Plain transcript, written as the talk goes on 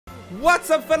What's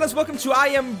up, fellas? Welcome to I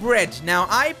Am Bread. Now,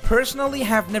 I personally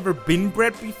have never been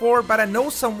bred before, but I know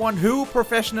someone who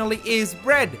professionally is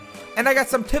bred, and I got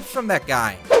some tips from that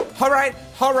guy. Alright,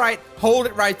 hold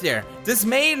it right there. This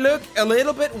may look a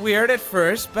little bit weird at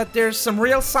first, but there's some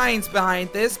real science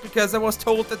behind this, because I was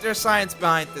told that there's science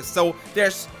behind this. So,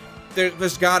 there's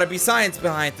gotta be science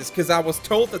behind this, because I was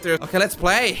told that there's... Okay, let's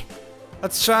play.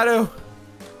 Let's try to...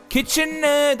 Kitchen,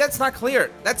 that's not clear.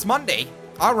 That's Monday.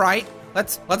 Alright.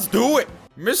 Let's do it.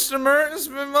 Mr. Mertens,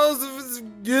 most of it's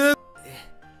good.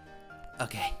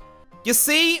 Okay. You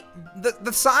see,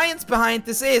 the science behind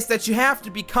this is that you have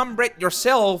to become bred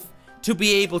yourself to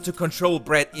be able to control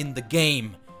bred in the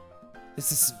game.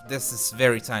 This is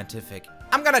very scientific.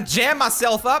 I'm gonna jam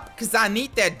myself up because I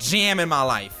need that jam in my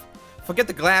life. Forget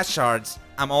the glass shards.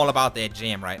 I'm all about that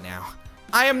jam right now.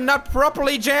 I am not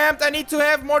properly jammed. I need to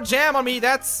have more jam on me.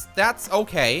 That's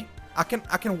okay. I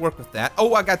can work with that.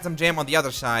 Oh, I got some jam on the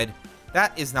other side.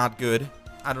 That is not good.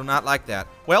 I do not like that.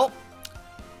 Well,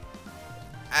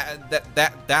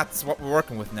 that's what we're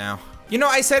working with now. You know,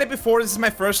 I said it before, this is my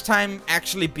first time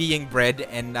actually being bred,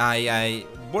 and I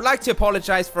would like to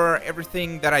apologize for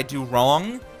everything that I do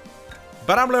wrong.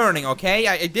 But I'm learning, okay?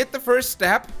 I did the first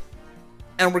step,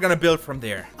 and we're gonna build from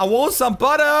there. I want some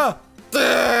butter!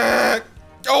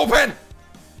 Open!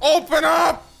 Open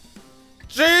up!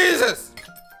 Jesus!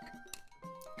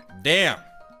 Damn.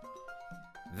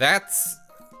 That's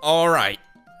alright.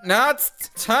 Now it's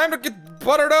time to get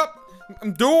buttered up.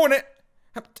 I'm doing it.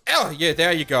 Oh, yeah,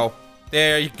 there you go.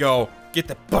 There you go. Get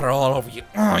the butter all over you.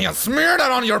 Oh, you smeared it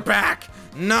on your back.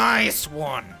 Nice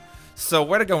one. So,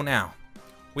 where to go now?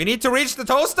 We need to reach the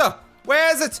toaster.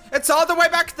 Where is it? It's all the way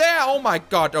back there. Oh my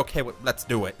god. Okay, well, let's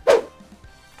do it.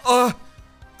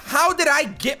 How did I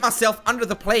get myself under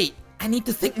the plate? I need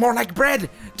to think more like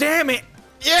bread. Damn it.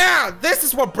 Yeah, this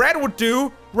is what bread would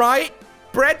do, right?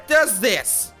 Bread does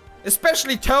this.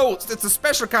 Especially toast. It's a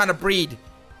special kind of breed.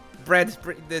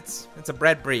 It's a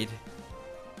bread breed.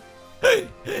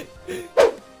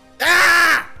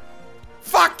 Ah!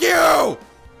 Fuck you!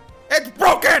 It's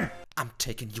broken! I'm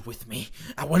taking you with me.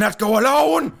 I will not go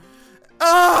alone!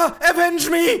 Ah! Avenge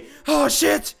me! Oh,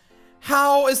 shit!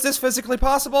 How is this physically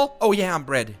possible? Oh, yeah, I'm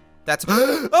bread. That's...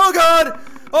 Oh, God!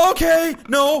 Okay!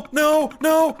 No!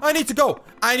 I need to go!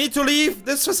 I need to leave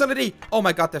this facility! Oh,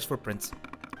 my God, there's footprints.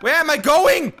 Where am I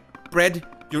going? Bread,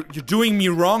 you're doing me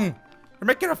wrong. You're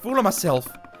making a fool of myself.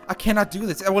 I cannot do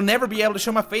this. I will never be able to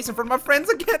show my face in front of my friends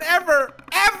again, ever!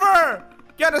 Ever!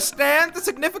 You understand the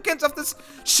significance of this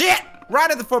shit?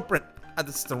 Right at the footprint.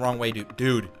 This is the wrong way, dude.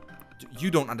 Dude, you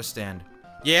don't understand.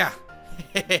 Yeah.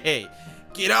 Hey,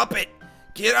 get up it.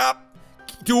 Get up.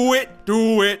 Do it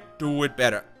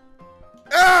better.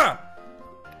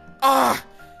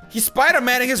 He's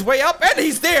Spider-Manning his way up, and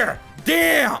he's there.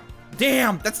 Damn,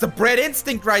 that's the bread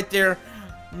instinct right there.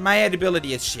 My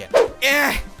ability is shit.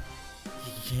 Yeah.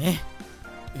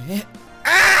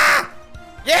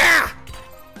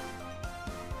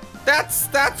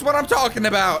 That's what I'm talking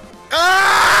about.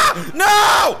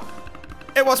 No!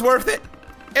 It was worth it.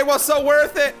 It was so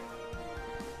worth it.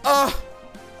 No!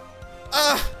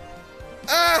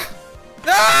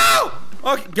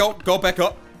 Okay, go back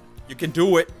up. You can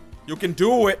do it. You can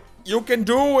do it. You can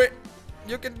do it.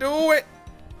 You can do it.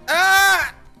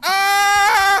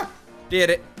 Did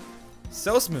it.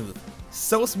 So smooth.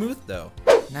 So smooth, though.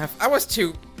 Now, if I was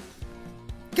to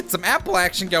get some apple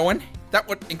action going, that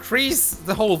would increase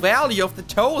the whole value of the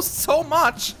toast so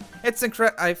much. It's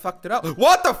I fucked it up.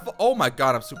 What the oh my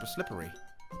god, I'm super slippery.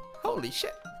 Holy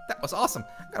shit. That was awesome.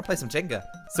 I gotta play some Jenga.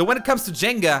 So when it comes to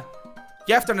Jenga,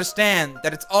 you have to understand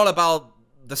that it's all about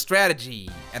the strategy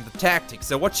and the tactics.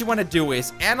 So what you want to do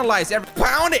is analyze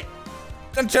pound it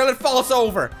until it falls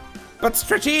over. But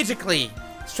strategically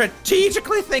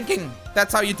thinking,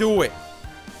 that's how you do it.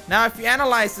 Now, if you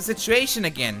analyze the situation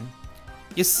again,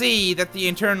 you see that the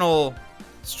internal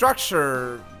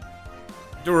structure,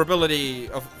 durability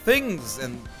of things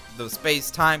and the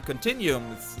space-time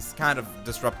continuum is kind of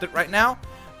disrupted right now.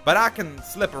 But I can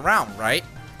slip around, right?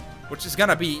 Which is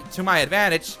gonna be to my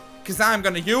advantage, because I'm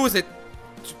gonna use it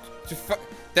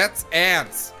that's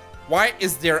ants. Why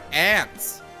is there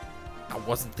ants? I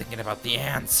wasn't thinking about the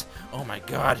ants. Oh my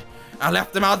god. I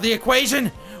left them out of the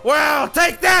equation. Well,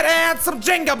 take that, ants! Some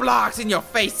Jenga blocks in your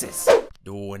faces.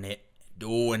 Doing it.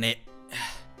 Doing it.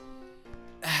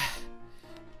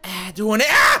 Doing it.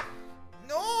 Ah!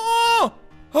 No!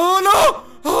 Oh no!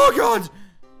 Oh god!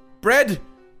 Bread,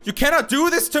 you cannot do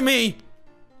this to me!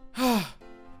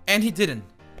 And he didn't.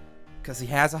 Because he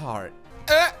has a heart.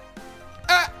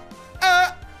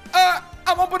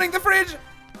 I'm opening the fridge!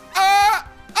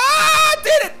 I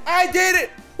did it! I did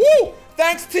it! Woo!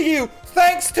 Thanks to you!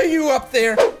 Thanks to you up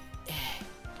there!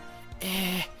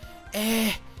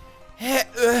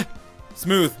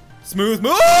 Smooth. Smooth.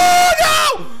 Oh,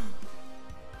 no!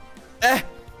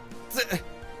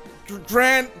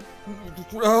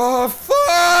 Oh,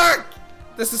 fuck!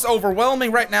 This is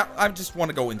overwhelming right now. I just want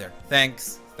to go in there.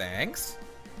 Thanks. Thanks.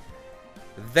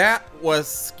 That was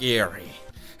scary.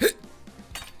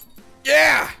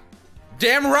 Yeah!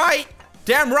 Damn right!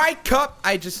 Damn right, cup!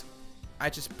 I just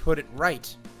put it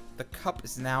right. The cup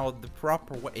is now the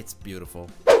proper way. It's beautiful.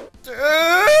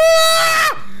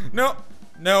 No,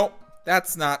 no,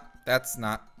 that's not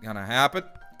gonna happen.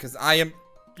 Because I am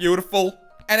beautiful.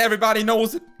 And everybody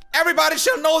knows it. Everybody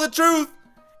shall know the truth.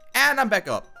 And I'm back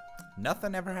up.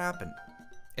 Nothing ever happened.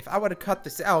 If I would have cut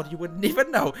this out, you wouldn't even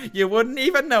know. You wouldn't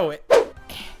even know it.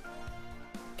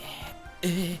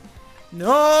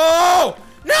 No!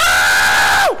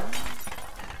 No!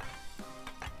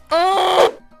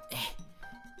 Oh!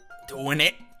 Doing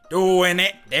it. Doing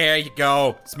it. There you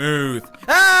go. Smooth.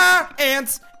 Ah!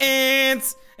 Ants!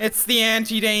 Ants! It's the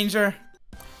anti-danger.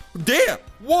 Damn!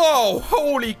 Whoa!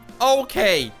 Holy...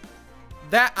 Okay.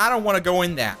 That... I don't want to go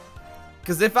in that.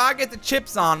 Because if I get the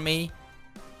chips on me,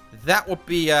 that would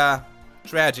be,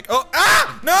 tragic. Oh!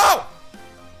 Ah! No!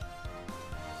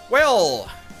 Well...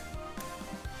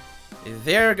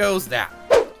 There goes that.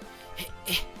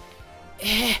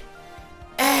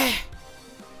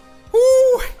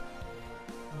 Woo!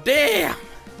 Damn!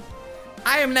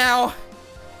 I am now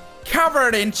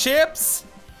covered in chips.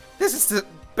 This is the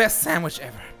best sandwich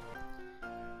ever.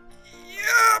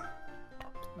 Yep.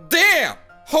 Damn!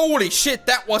 Holy shit,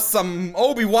 that was some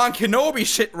Obi-Wan Kenobi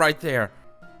shit right there.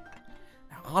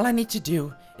 Now all I need to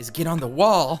do is get on the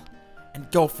wall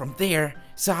and go from there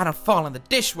so I don't fall in the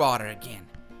dishwater again.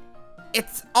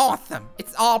 It's awesome.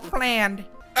 It's all planned.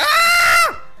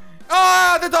 Ah!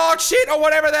 Oh, the dog shit or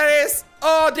whatever that is.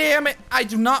 Oh, damn it. I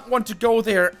do not want to go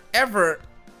there ever.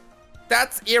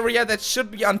 That's area that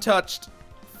should be untouched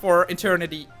for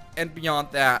eternity and beyond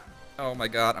that. Oh my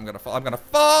god, I'm gonna fall. I'm gonna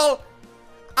fall.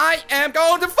 I am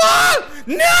going to fall.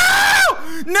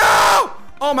 No! No!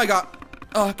 Oh my god.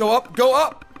 Go up. Go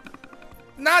up.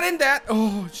 Not in that.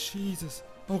 Oh, Jesus.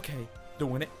 Okay.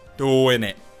 Doing it. Doing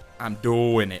it. I'm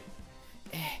doing it.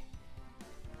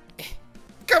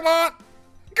 Come on!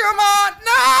 Come on!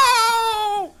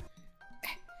 No!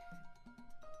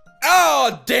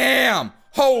 Oh, damn!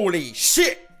 Holy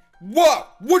shit! Whoa!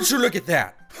 Would you look at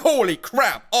that? Holy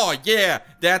crap! Oh, yeah!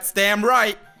 That's damn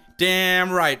right!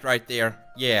 Damn right there.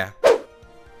 Yeah.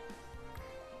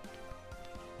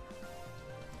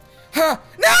 Huh!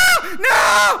 No!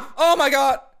 No! Oh my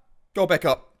god! Go back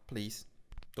up, please.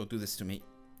 Don't do this to me.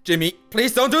 Jimmy,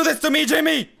 please don't do this to me,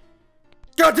 Jimmy!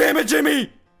 God damn it,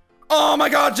 Jimmy! Oh my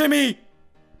god, Jimmy!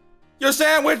 Your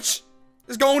sandwich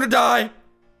is going to die.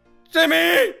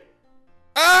 Jimmy!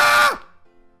 Ah!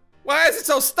 Why is it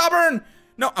so stubborn?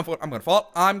 No, I'm gonna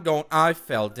fall. I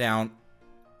fell down,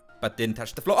 but didn't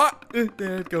touch the floor. Ah!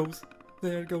 There it goes.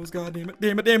 There it goes. God damn it.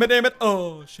 Damn it, damn it, damn it.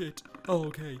 Oh, shit.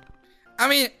 Okay. I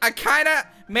mean, I kinda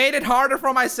made it harder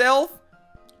for myself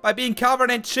by being covered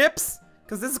in chips.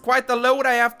 Because this is quite the load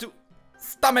I have to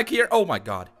stomach here. Oh my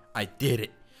god. I did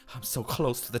it. I'm so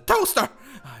close to the toaster.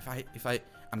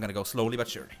 I'm gonna go slowly but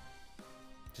surely.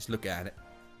 Just look at it.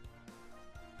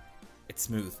 It's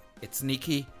smooth. It's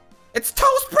sneaky. It's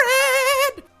toast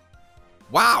bread!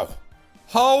 Wow.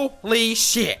 Holy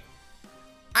shit.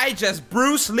 I just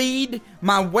Bruce Lee'd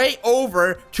my way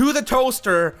over to the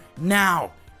toaster.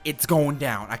 Now it's going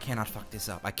down. I cannot fuck this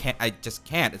up. I just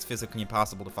can't. It's physically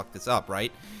impossible to fuck this up,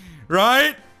 right?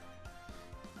 Right?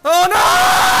 Oh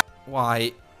no!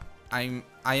 Why? I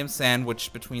am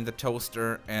sandwiched between the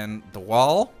toaster and the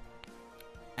wall.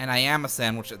 And I am a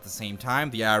sandwich at the same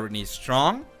time. The irony is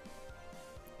strong.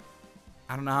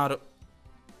 I don't know how to...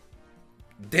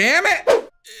 Damn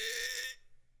it!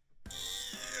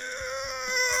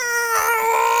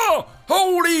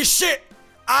 Holy shit!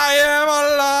 I am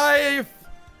alive!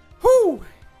 Whew!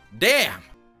 Damn!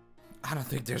 I don't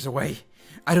think there's a way.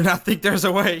 I do not think there's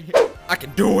a way. I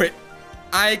can do it.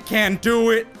 I can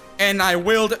do it. And I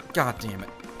will do... God damn it.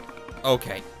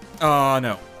 Okay. Oh,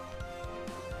 no.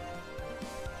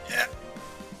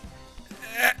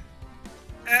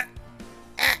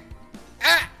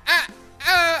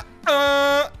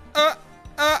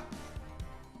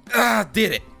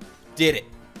 Did it. Did it.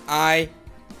 I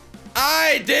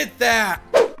did that.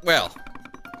 Well.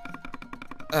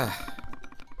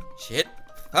 Shit.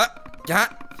 Fuck.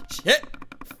 God. Shit.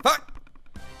 Fuck.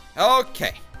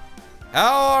 Okay.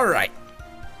 Alright.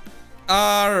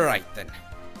 Alright then.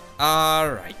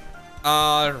 Alright.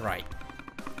 Alright.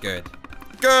 Good.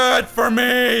 Good for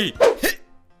me!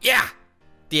 Yeah!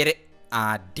 Did it.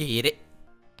 I did it.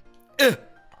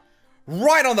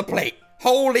 Right on the plate.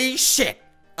 Holy shit.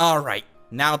 Alright.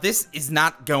 Now this is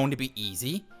not going to be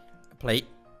easy. Plate.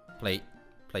 Plate.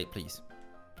 Plate, please.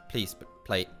 Please,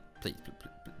 plate. Please.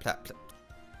 Plate.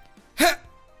 Huh.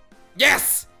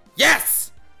 Yes!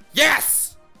 Yes!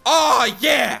 Yes! Oh,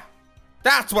 yeah!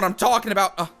 That's what I'm talking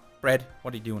about. Bread,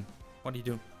 what are you doing? What are you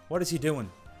doing? What is he doing?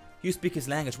 You speak his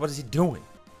language. What is he doing?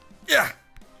 Yeah!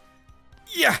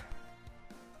 Yeah!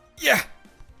 Yeah!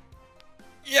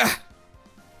 Yeah!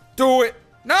 Do it!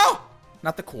 No!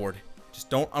 Not the cord. Just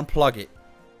don't unplug it.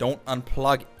 Don't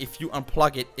unplug. If you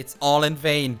unplug it, it's all in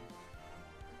vain.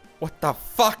 What the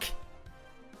fuck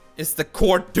is the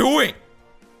cord doing?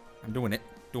 I'm doing it.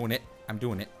 Doing it. I'm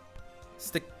doing it.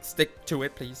 Stick to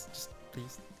it, please. Just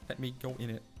please let me go in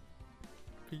it.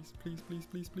 Please, please, please,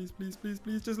 please, please, please, please,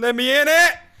 please, just let me in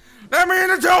it! Let me in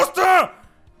the toaster!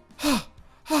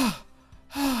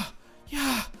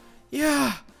 Yeah,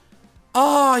 yeah.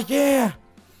 Oh, yeah.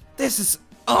 This is,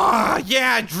 oh,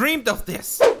 yeah, I dreamed of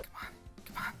this. Come on,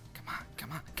 come on, come on,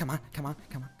 come on, come on, come on,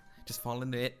 come on. Just fall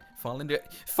into it, fall into it,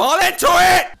 fall into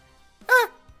it!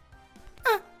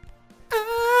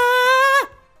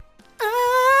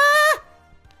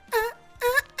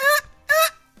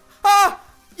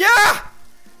 Yeah!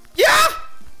 Yeah!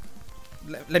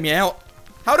 Let me out.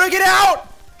 How do I get out?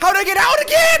 How do I get out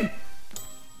again?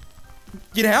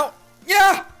 Get out?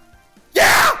 Yeah!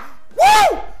 Yeah!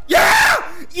 Woo! Yeah!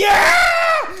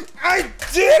 Yeah! I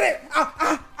did it!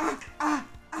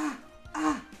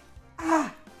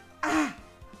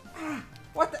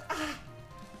 What the?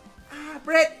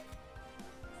 Brett!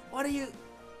 What are you?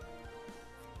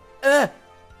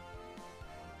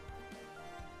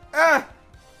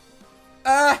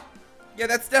 Yeah,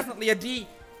 that's definitely a D.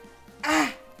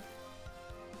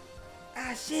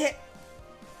 Shit.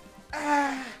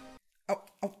 Oh,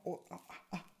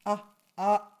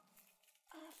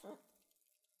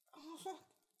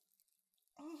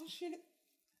 shit.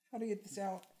 How to get this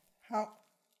out? How?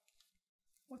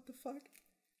 What the fuck?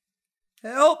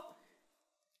 Help!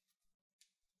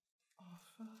 Oh,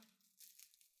 fuck.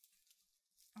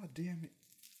 Oh, damn it.